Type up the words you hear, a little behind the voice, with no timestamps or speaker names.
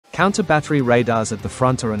Counter-battery radars at the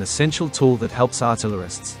front are an essential tool that helps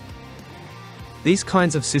artillerists. These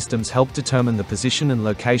kinds of systems help determine the position and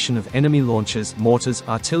location of enemy launchers, mortars,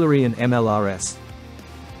 artillery and MLRS.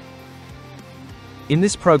 In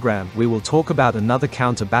this program, we will talk about another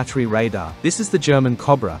counter-battery radar. This is the German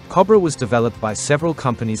COBRA. COBRA was developed by several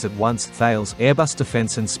companies at once: Thales, Airbus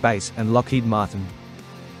Defence and Space, and Lockheed Martin.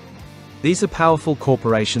 These are powerful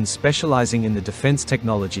corporations specializing in the defense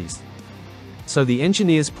technologies. So the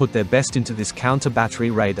engineers put their best into this counter-battery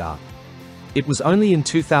radar. It was only in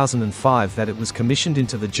 2005 that it was commissioned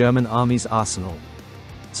into the German Army's arsenal.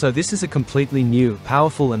 So this is a completely new,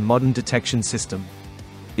 powerful and modern detection system.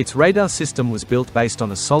 Its radar system was built based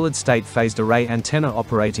on a solid-state phased array antenna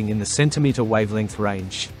operating in the centimeter wavelength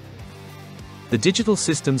range. The digital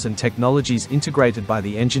systems and technologies integrated by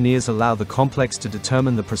the engineers allow the complex to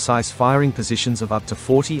determine the precise firing positions of up to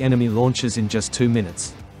 40 enemy launchers in just 2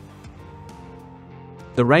 minutes.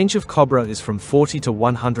 The range of COBRA is from 40 to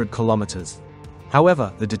 100 kilometers.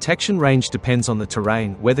 However, the detection range depends on the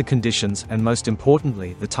terrain, weather conditions, and most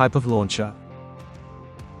importantly, the type of launcher.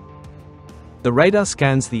 The radar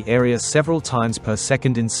scans the area several times per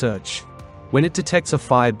second in search. When it detects a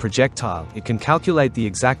fired projectile, it can calculate the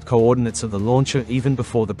exact coordinates of the launcher even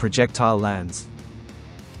before the projectile lands.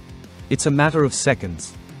 It's a matter of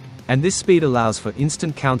seconds. And this speed allows for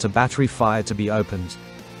instant counter-battery fire to be opened.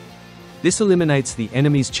 This eliminates the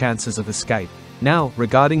enemy's chances of escape. Now,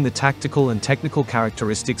 regarding the tactical and technical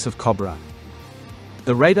characteristics of COBRA.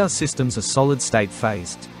 The radar systems are solid-state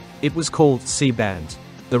phased. It was called C-band.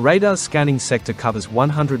 The radar's scanning sector covers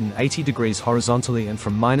 180 degrees horizontally and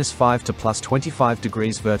from -5 to +25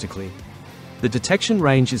 degrees vertically. The detection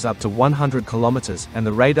range is up to 100 kilometers, and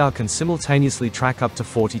the radar can simultaneously track up to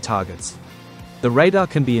 40 targets. The radar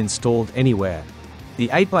can be installed anywhere. The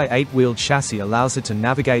 8x8 wheeled chassis allows it to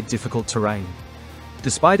navigate difficult terrain.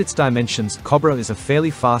 Despite its dimensions, COBRA is a fairly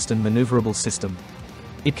fast and maneuverable system.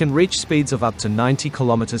 It can reach speeds of up to 90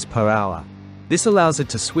 kilometers per hour. This allows it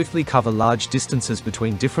to swiftly cover large distances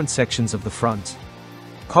between different sections of the front.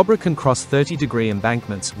 COBRA can cross 30-degree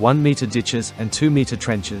embankments, 1-meter ditches, and 2-meter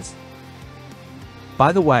trenches.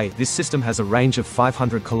 By the way, this system has a range of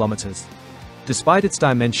 500 kilometers. Despite its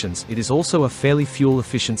dimensions, it is also a fairly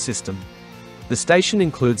fuel-efficient system. The station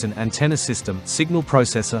includes an antenna system, signal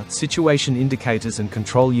processor, situation indicators and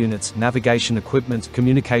control units, navigation equipment,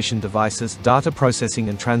 communication devices, data processing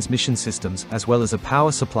and transmission systems, as well as a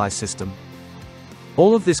power supply system.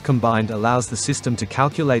 All of this combined allows the system to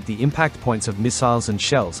calculate the impact points of missiles and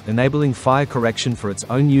shells, enabling fire correction for its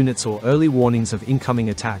own units or early warnings of incoming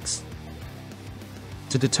attacks.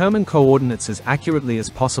 To determine coordinates as accurately as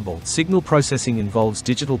possible, signal processing involves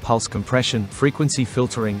digital pulse compression, frequency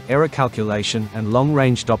filtering, error calculation, and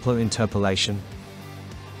long-range Doppler interpolation.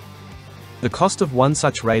 The cost of one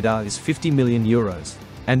such radar is 50 million euros.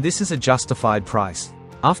 And this is a justified price.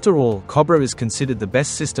 After all, COBRA is considered the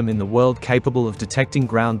best system in the world capable of detecting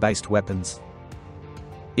ground-based weapons.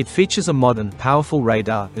 It features a modern, powerful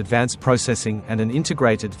radar, advanced processing, and an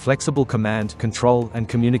integrated, flexible command, control, and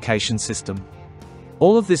communication system.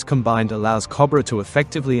 All of this combined allows COBRA to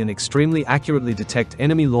effectively and extremely accurately detect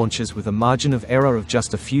enemy launchers with a margin of error of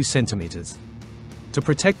just a few centimeters. To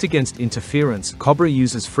protect against interference, COBRA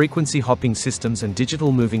uses frequency hopping systems and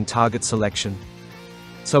digital moving target selection.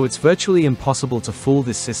 So it's virtually impossible to fool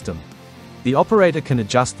this system. The operator can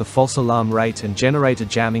adjust the false alarm rate and generate a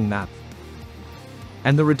jamming map.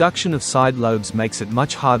 And the reduction of side lobes makes it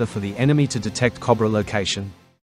much harder for the enemy to detect COBRA location.